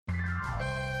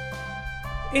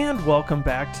And welcome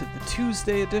back to the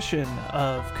Tuesday edition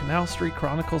of Canal Street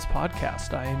Chronicles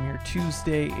podcast. I am your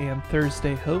Tuesday and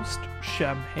Thursday host,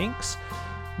 Shem Hanks.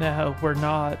 Now, we're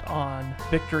not on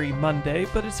Victory Monday,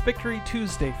 but it's Victory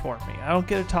Tuesday for me. I don't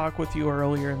get to talk with you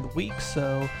earlier in the week,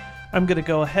 so I'm going to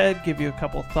go ahead, give you a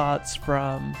couple thoughts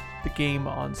from the game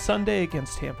on Sunday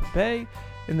against Tampa Bay,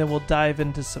 and then we'll dive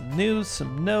into some news,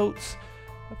 some notes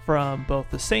from both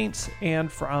the Saints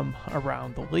and from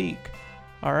around the league.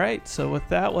 All right, so with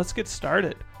that, let's get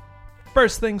started.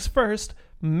 First things first,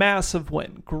 massive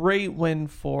win. Great win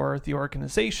for the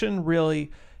organization.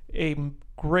 Really a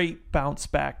great bounce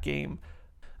back game.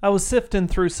 I was sifting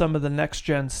through some of the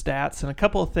next-gen stats, and a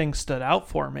couple of things stood out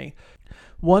for me.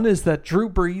 One is that Drew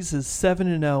Brees is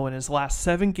 7-0 in his last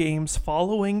 7 games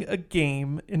following a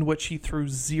game in which he threw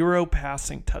 0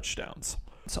 passing touchdowns.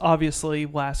 It's obviously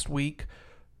last week,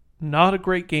 not a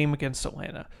great game against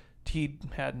Atlanta. He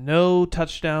had no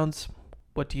touchdowns.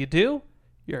 What do?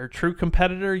 You're a true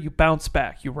competitor. You bounce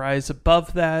back. You rise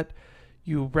above that.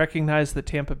 You recognize that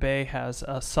Tampa Bay has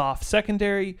a soft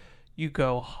secondary. You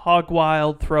go hog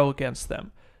wild, throw against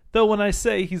them. Though when I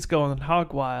say he's going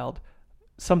hog wild,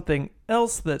 something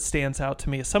else that stands out to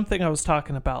me is something I was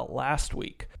talking about last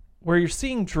week, where you're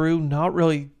seeing Drew not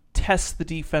really test the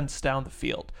defense down the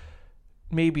field.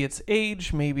 Maybe it's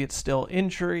age, maybe it's still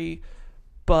injury,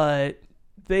 but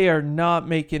they are not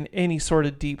making any sort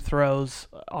of deep throws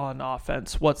on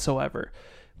offense whatsoever.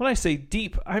 When I say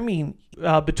deep, I mean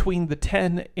between the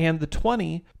 10 and the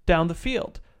 20 down the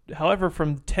field. However,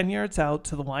 from 10 yards out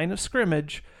to the line of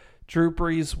scrimmage, Drew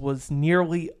Brees was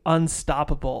nearly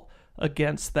unstoppable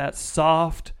against that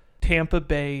soft Tampa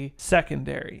Bay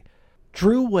secondary.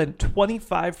 Drew went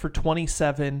 25 for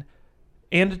 27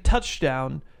 and a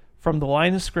touchdown from the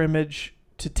line of scrimmage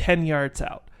to 10 yards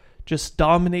out. Just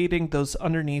dominating those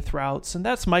underneath routes. And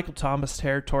that's Michael Thomas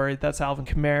territory. That's Alvin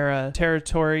Kamara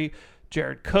territory.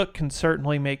 Jared Cook can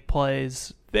certainly make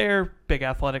plays there. Big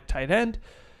athletic tight end.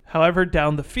 However,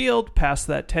 down the field, past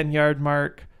that 10-yard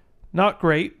mark, not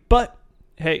great. But,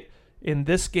 hey, in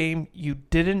this game, you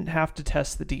didn't have to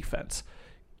test the defense.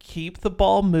 Keep the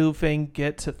ball moving.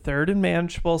 Get to third and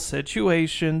manageable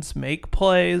situations. Make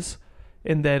plays.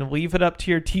 And then leave it up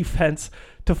to your defense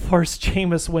to force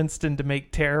Jameis Winston to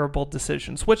make terrible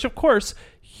decisions, which, of course,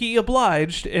 he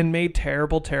obliged and made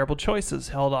terrible choices.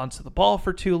 Held onto the ball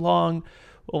for too long,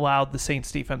 allowed the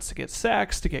Saints defense to get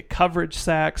sacks, to get coverage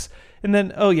sacks, and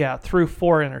then, threw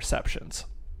 4 interceptions.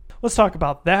 Let's talk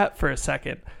about that for a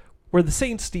second, where the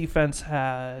Saints defense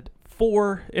had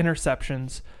 4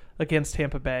 interceptions against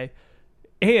Tampa Bay,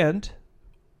 and,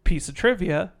 piece of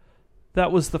trivia,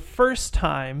 that was the first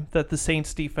time that the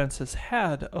Saints defense has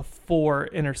had a 4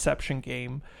 interception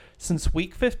game since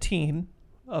week 15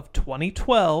 of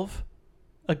 2012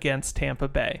 against Tampa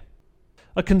Bay.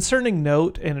 A concerning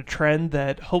note and a trend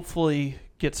that hopefully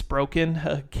gets broken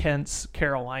against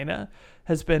Carolina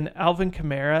has been Alvin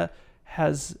Kamara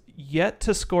has yet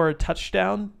to score a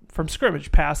touchdown from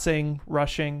scrimmage, passing,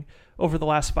 rushing, over the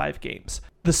last 5 games.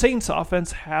 The Saints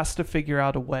offense has to figure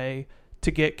out a way to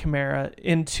get Kamara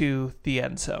into the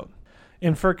end zone.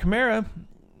 And for Kamara,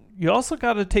 you also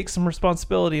got to take some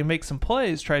responsibility and make some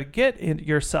plays, try to get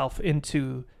yourself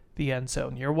into the end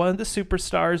zone. You're one of the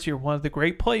superstars, you're one of the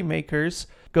great playmakers,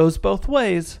 goes both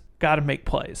ways, got to make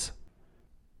plays.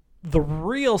 The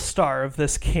real star of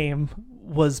this game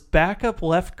was backup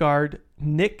left guard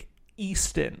Nick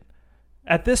Easton.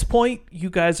 At this point, you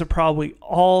guys have probably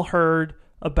all heard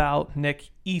about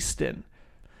Nick Easton.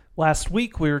 Last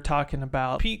week, we were talking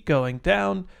about Pete going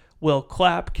down. Will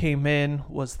Clapp came in,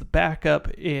 was the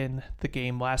backup in the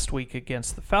game last week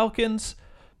against the Falcons.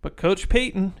 But Coach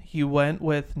Payton, he went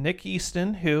with Nick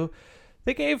Easton, who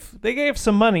they gave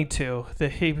some money to. They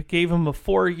gave him a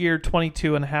 4-year,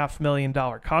 $22.5 million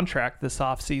contract this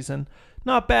offseason.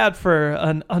 Not bad for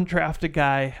an undrafted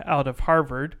guy out of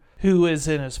Harvard who is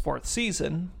in his 4th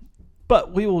season.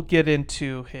 But we will get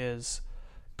into his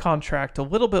contract a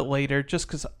little bit later just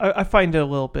because I find it a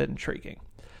little bit intriguing.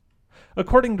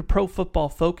 According to Pro Football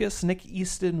Focus, Nick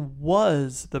Easton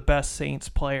was the best Saints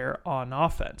player on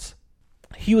offense.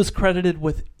 He was credited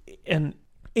with an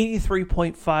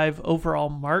 83.5 overall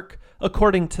mark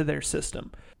according to their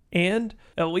system. And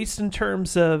at least in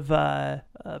terms of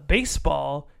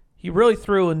baseball, he really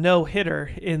threw a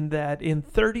no-hitter in that in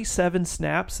 37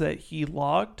 snaps that he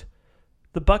logged,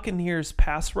 the Buccaneers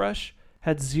pass rush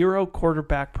had 0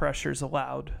 quarterback pressures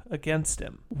allowed against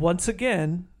him. Once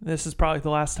again, this is probably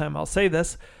the last time I'll say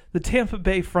this, the Tampa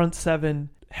Bay front 7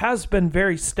 has been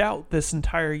very stout this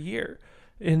entire year.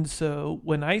 And so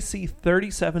when I see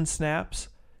 37 snaps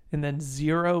and then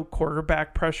 0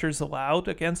 quarterback pressures allowed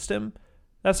against him,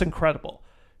 That's incredible.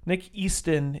 Nick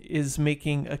Easton is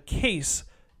making a case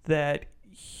that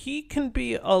he can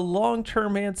be a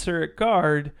long-term answer at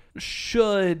guard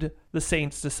should the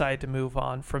Saints decide to move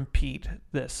on from Pete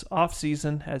this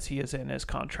offseason as he is in his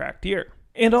contract year.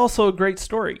 And also a great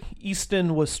story.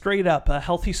 Easton was straight up a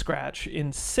healthy scratch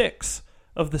in 6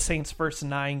 of the Saints' first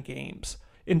 9 games.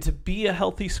 And to be a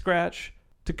healthy scratch,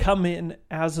 to come in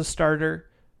as a starter,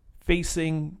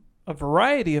 facing a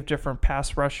variety of different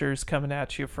pass rushers coming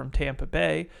at you from Tampa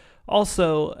Bay,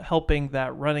 also helping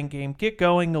that running game get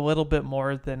going a little bit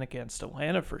more than against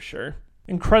Atlanta for sure.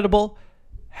 Incredible.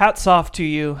 Hats off to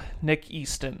you, Nick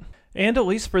Easton. And at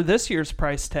least for this year's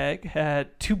price tag,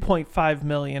 at $2.5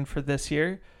 million for this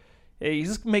year,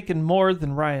 he's making more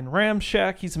than Ryan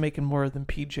Ramczyk. He's making more than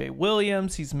PJ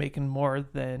Williams. He's making more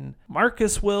than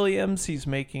Marcus Williams. He's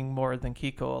making more than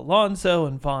Kiko Alonso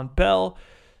and Vonn Bell.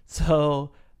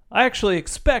 So I actually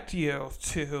expect you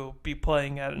to be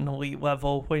playing at an elite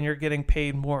level when you're getting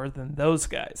paid more than those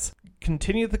guys.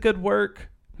 Continue the good work.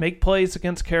 Make plays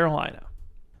against Carolina.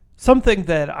 Something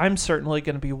that I'm certainly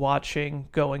going to be watching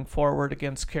going forward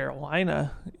against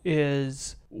Carolina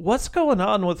is what's going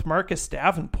on with Marcus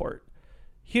Davenport.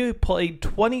 He played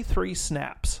 23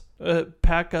 snaps.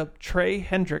 Backup Trey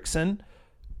Hendrickson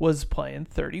was playing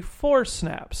 34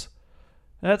 snaps.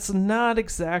 That's not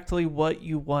exactly what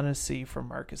you want to see from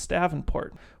Marcus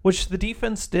Davenport, which the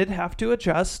defense did have to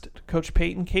adjust. Coach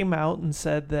Payton came out and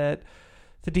said that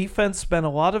the defense spent a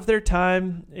lot of their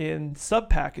time in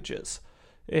sub-packages.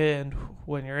 And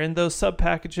when you're in those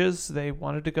sub-packages, they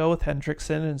wanted to go with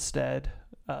Hendrickson instead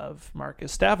of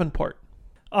Marcus Davenport.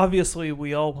 Obviously,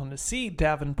 we all want to see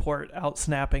Davenport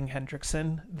out-snapping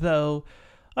Hendrickson, though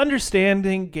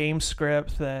understanding game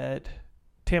script that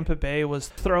Tampa Bay was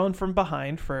thrown from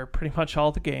behind for pretty much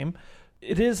all the game,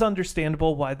 it is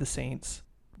understandable why the Saints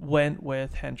went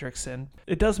with Hendrickson.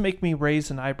 It does make me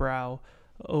raise an eyebrow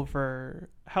over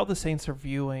how the Saints are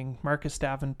viewing Marcus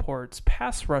Davenport's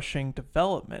pass rushing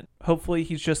development. Hopefully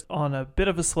he's just on a bit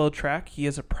of a slow track. He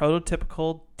is a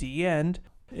prototypical D-end,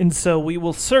 and so we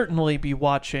will certainly be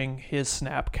watching his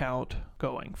snap count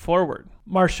going forward.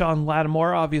 Marshawn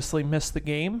Lattimore obviously missed the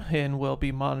game, and we'll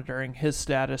be monitoring his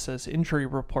status as injury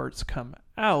reports come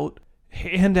out.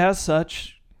 And as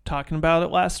such, talking about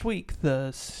it last week,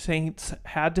 the Saints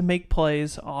had to make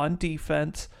plays on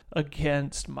defense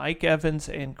against Mike Evans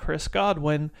and Chris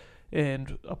Godwin,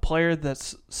 and a player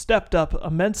that's stepped up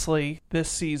immensely this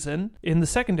season in the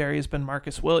secondary has been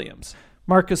Marcus Williams.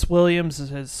 Marcus Williams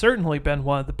has certainly been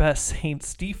one of the best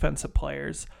Saints defensive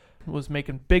players, was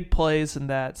making big plays in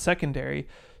that secondary.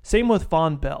 Same with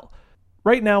Vonn Bell.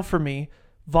 Right now for me,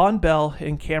 Vonn Bell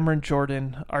and Cameron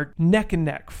Jordan are neck and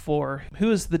neck for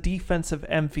who is the defensive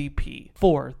MVP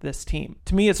for this team.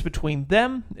 To me, it's between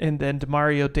them, and then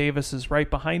Demario Davis is right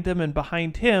behind him, and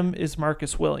behind him is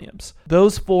Marcus Williams.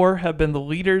 Those 4 have been the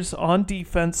leaders on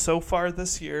defense so far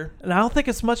this year, and I don't think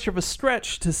it's much of a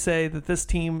stretch to say that this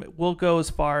team will go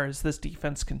as far as this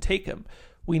defense can take them.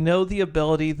 We know the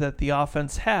ability that the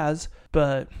offense has,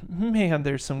 but man,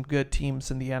 there's some good teams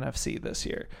in the NFC this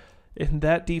year. And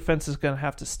that defense is going to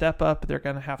have to step up. They're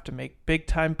going to have to make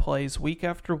big-time plays week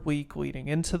after week leading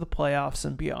into the playoffs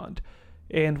and beyond.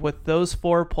 And with those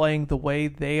 4 playing the way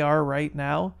they are right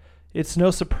now, it's no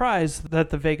surprise that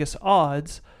the Vegas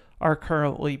odds are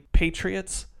currently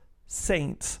Patriots,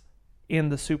 Saints in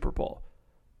the Super Bowl.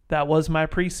 That was my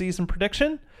preseason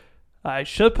prediction. I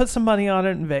should put some money on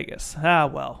it in Vegas.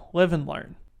 Well, live and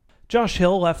learn. Josh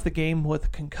Hill left the game with a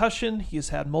concussion. He's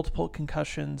had multiple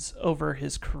concussions over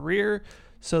his career,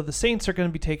 so the Saints are going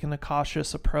to be taking a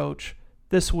cautious approach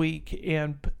this week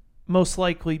and most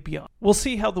likely beyond. We'll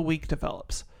see how the week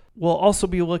develops. We'll also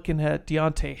be looking at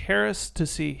Deontay Harris to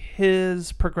see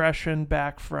his progression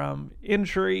back from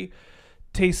injury.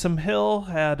 Taysom Hill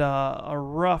had a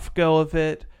rough go of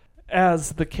it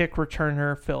as the kick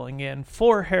returner filling in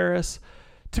for Harris.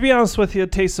 To be honest with you,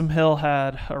 Taysom Hill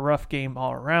had a rough game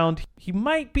all around. He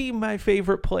might be my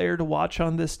favorite player to watch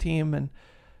on this team, and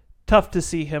tough to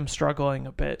see him struggling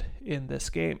a bit in this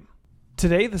game.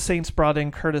 Today, the Saints brought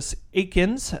in Curtis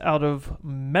Akins out of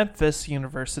Memphis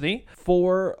University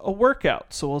for a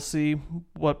workout, so we'll see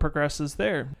what progresses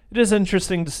there. It is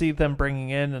interesting to see them bringing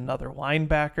in another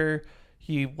linebacker.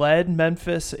 He led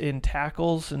Memphis in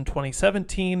tackles in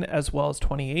 2017 as well as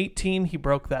 2018. He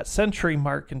broke that century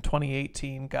mark in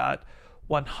 2018, got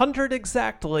 100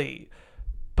 exactly,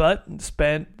 but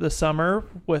spent the summer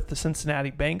with the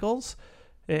Cincinnati Bengals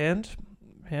and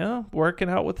working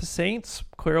out with the Saints.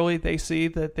 Clearly they see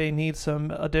that they need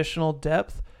some additional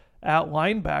depth at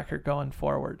linebacker going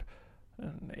forward.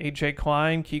 And AJ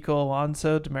Klein, Kiko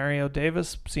Alonso, Demario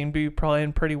Davis seem to be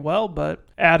playing pretty well, but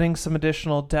adding some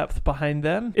additional depth behind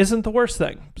them isn't the worst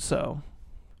thing. So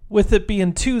with it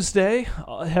being Tuesday,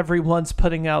 everyone's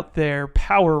putting out their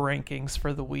power rankings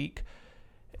for the week.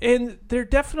 And there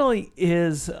definitely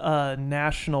is a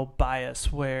national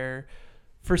bias where,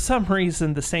 for some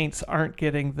reason, the Saints aren't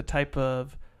getting the type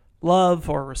of love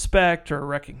or respect or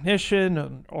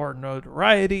recognition or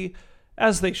notoriety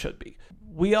as they should be.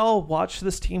 We all watch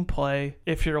this team play.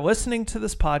 If you're listening to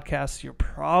this podcast, you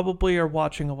probably are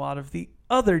watching a lot of the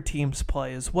other teams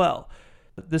play as well.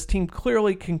 This team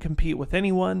clearly can compete with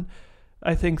anyone.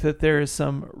 I think that there is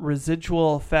some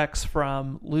residual effects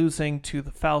from losing to the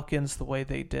Falcons the way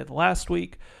they did last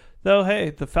week. Though,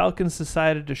 hey, the Falcons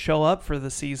decided to show up for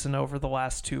the season over the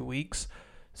last 2 weeks.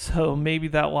 So maybe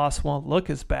that loss won't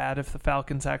look as bad if the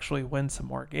Falcons actually win some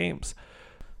more games.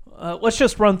 Let's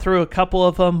just run through a couple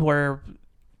of them where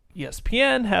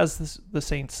ESPN has the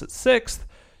Saints at 6th.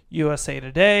 USA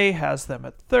Today has them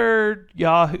at 3rd.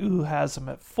 Yahoo has them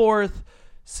at 4th.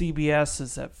 CBS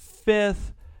is at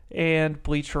 5th. And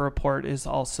Bleacher Report is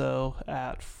also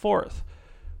at 4th,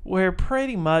 where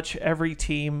pretty much every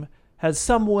team has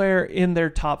somewhere in their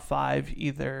top 5,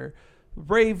 either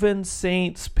Ravens,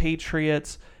 Saints,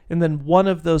 Patriots, and then one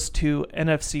of those two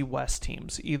NFC West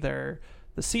teams, either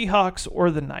the Seahawks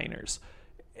or the Niners.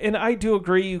 And I do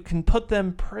agree, you can put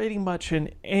them pretty much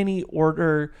in any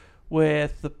order,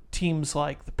 with the teams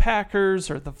like the Packers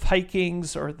or the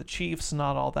Vikings or the Chiefs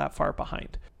not all that far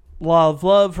behind.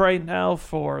 Love right now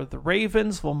for the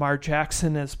Ravens. Lamar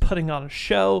Jackson is putting on a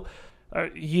show.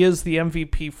 He is the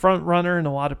MVP frontrunner in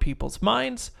a lot of people's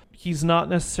minds. He's not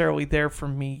necessarily there for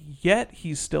me yet.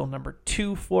 He's still number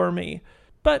 2 for me.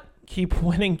 But keep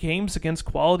winning games against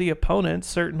quality opponents.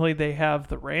 Certainly they have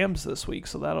the Rams this week,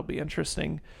 so that'll be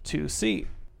interesting to see.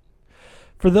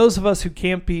 For those of us who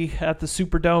can't be at the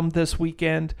Superdome this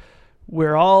weekend,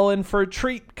 we're all in for a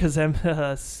treat because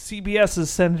CBS is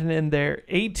sending in their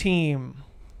A-team.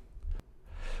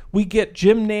 We get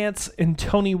Jim Nantz and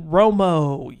Tony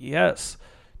Romo. Yes,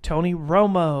 Tony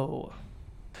Romo.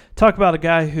 Talk about a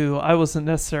guy who I wasn't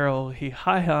necessarily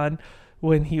high on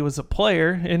when he was a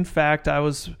player. In fact, I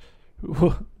was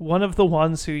one of the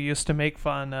ones who used to make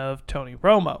fun of Tony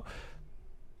Romo.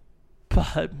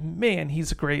 But man,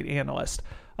 he's a great analyst.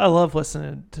 I love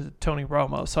listening to Tony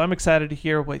Romo, so I'm excited to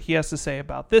hear what he has to say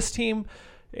about this team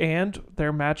and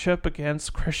their matchup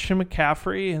against Christian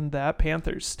McCaffrey and that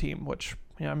Panthers team, which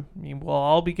we'll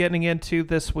all be getting into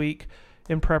this week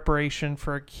in preparation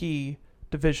for a key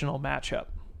divisional matchup.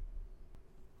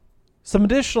 Some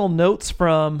additional notes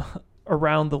from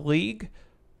around the league.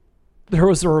 There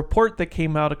was a report that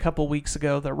came out a couple weeks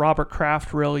ago that Robert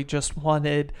Kraft really just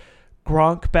wanted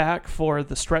Gronk back for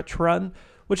the stretch run,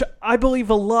 which I believe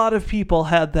a lot of people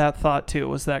had that thought too,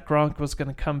 was that Gronk was going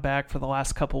to come back for the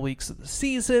last couple weeks of the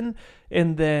season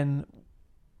and then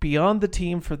be on the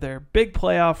team for their big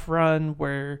playoff run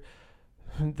where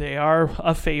they are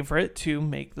a favorite to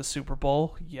make the Super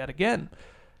Bowl yet again.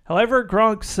 However,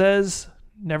 Gronk says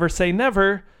never say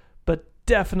never, but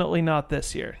definitely not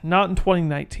this year, not in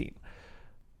 2019.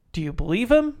 Do you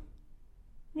believe him?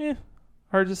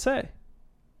 Hard to say.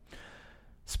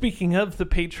 Speaking of the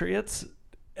Patriots,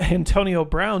 Antonio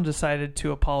Brown decided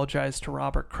to apologize to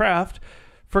Robert Kraft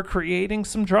for creating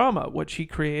some drama, which he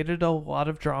created a lot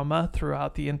of drama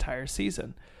throughout the entire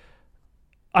season.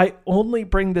 I only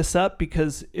bring this up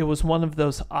because it was one of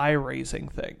those eye-raising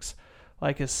things.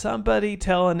 Like, is somebody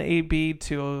telling AB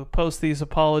to post these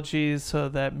apologies so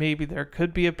that maybe there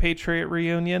could be a Patriot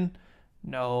reunion?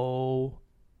 No.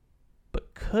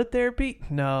 But could there be?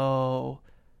 No.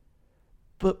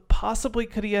 But possibly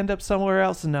could he end up somewhere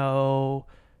else? No.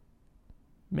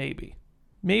 Maybe.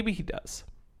 Maybe he does.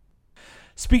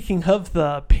 Speaking of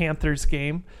the Panthers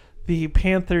game, the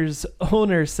Panthers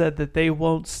owner said that they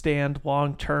won't stand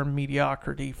long-term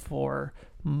mediocrity for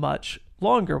much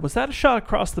longer. Was that a shot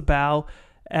across the bow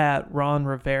at Ron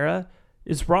Rivera?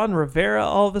 Is Ron Rivera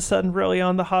all of a sudden really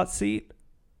on the hot seat?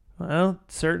 Well,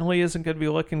 it certainly isn't going to be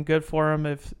looking good for him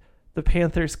if the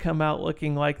Panthers come out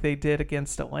looking like they did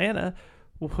against Atlanta,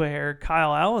 where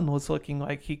Kyle Allen was looking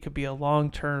like he could be a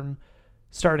long-term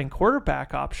starting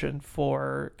quarterback option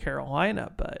for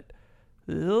Carolina. But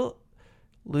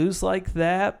lose like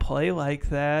that, play like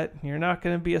that, you're not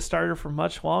going to be a starter for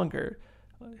much longer.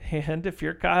 And if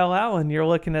you're Kyle Allen, you're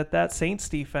looking at that Saints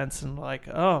defense and like,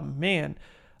 oh man,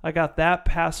 I got that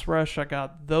pass rush, I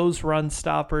got those run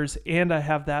stoppers, and I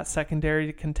have that secondary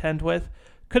to contend with.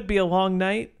 Could be a long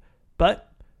night,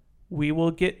 but we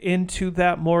will get into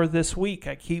that more this week.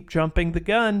 I keep jumping the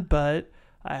gun, but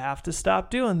I have to stop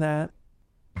doing that.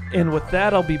 And with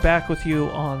that, I'll be back with you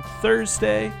on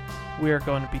Thursday. We are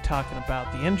going to be talking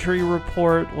about the injury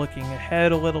report, looking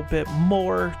ahead a little bit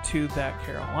more to that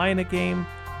Carolina game.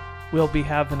 We'll be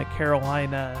having a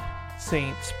Carolina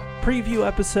Saints preview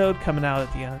episode coming out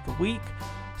at the end of the week,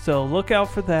 so look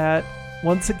out for that.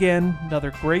 Once again,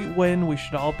 another great win. We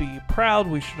should all be proud.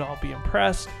 We should all be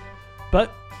impressed.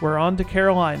 But we're on to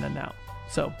Carolina now.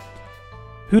 So,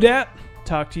 who dat?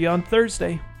 Talk to you on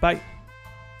Thursday. Bye.